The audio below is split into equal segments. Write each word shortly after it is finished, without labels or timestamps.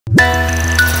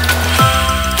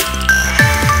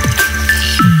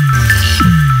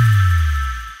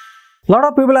Lot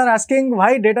of people are asking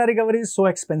why data recovery is so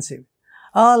expensive.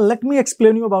 Let me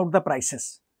explain you about the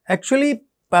prices. Actually,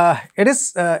 it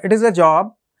is a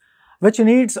job which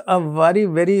needs a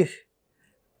very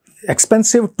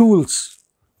expensive tools.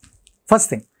 First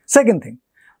thing. Second thing,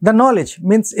 the knowledge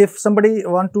means if somebody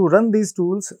want to run these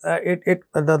tools,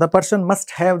 the person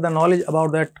must have the knowledge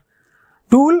about that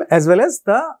tool as well as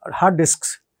the hard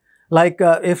disks. Like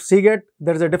if Seagate,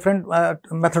 there is a different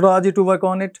methodology to work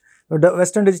on it. The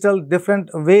Western Digital, different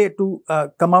way to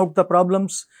come out the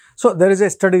problems. So there is a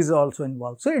studies also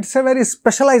involved. So it's a very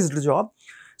specialized job.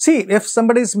 See, if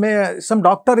some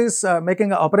doctor is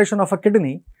making an operation of a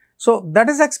kidney, so that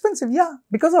is expensive, yeah,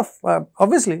 because of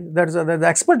obviously the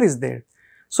expert is there.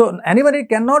 So anybody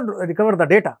cannot recover the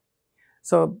data.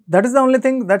 So that is the only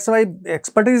thing. That's why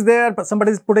expert is there. But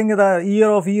somebody is putting the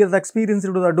years experience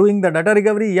into doing the data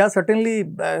recovery. Yeah, certainly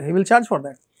he will charge for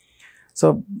that.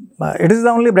 So it is the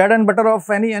only bread and butter of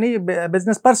any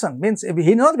business person. Means if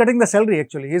he is not getting the salary,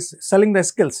 actually he is selling the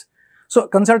skills. So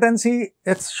consultancy,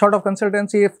 it's short of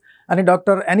consultancy. If any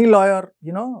doctor, any lawyer,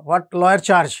 you know what lawyer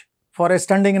charge for a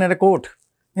standing in a court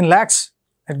in lakhs.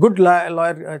 A good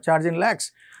lawyer charge in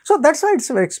lakhs. So that's why it's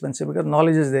very expensive, because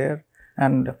knowledge is there,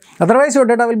 and otherwise your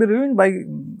data will be ruined by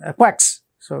quacks.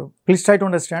 So please try to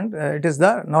understand it is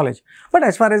the knowledge. But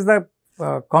as far as the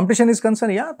competition is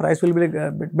concerned, yeah, price will be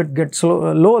get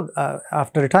low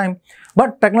after a time.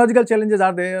 But technological challenges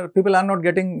are there. People are not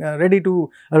getting ready to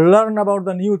learn about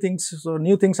the new things. So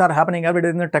new things are happening every day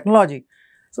in the technology.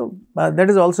 So that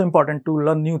is also important to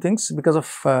learn new things, because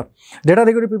of data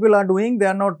recovery people are doing. They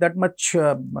are not that much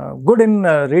good in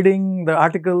reading the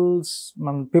articles.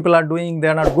 People are doing. They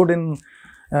are not good in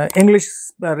English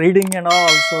reading and all.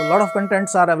 So a lot of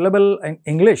contents are available in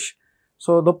English.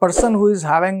 So the person who is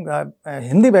having a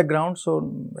Hindi background,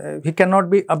 so he cannot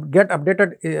get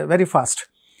updated very fast.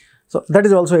 So that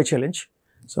is also a challenge.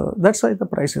 So that's why the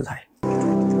price is high.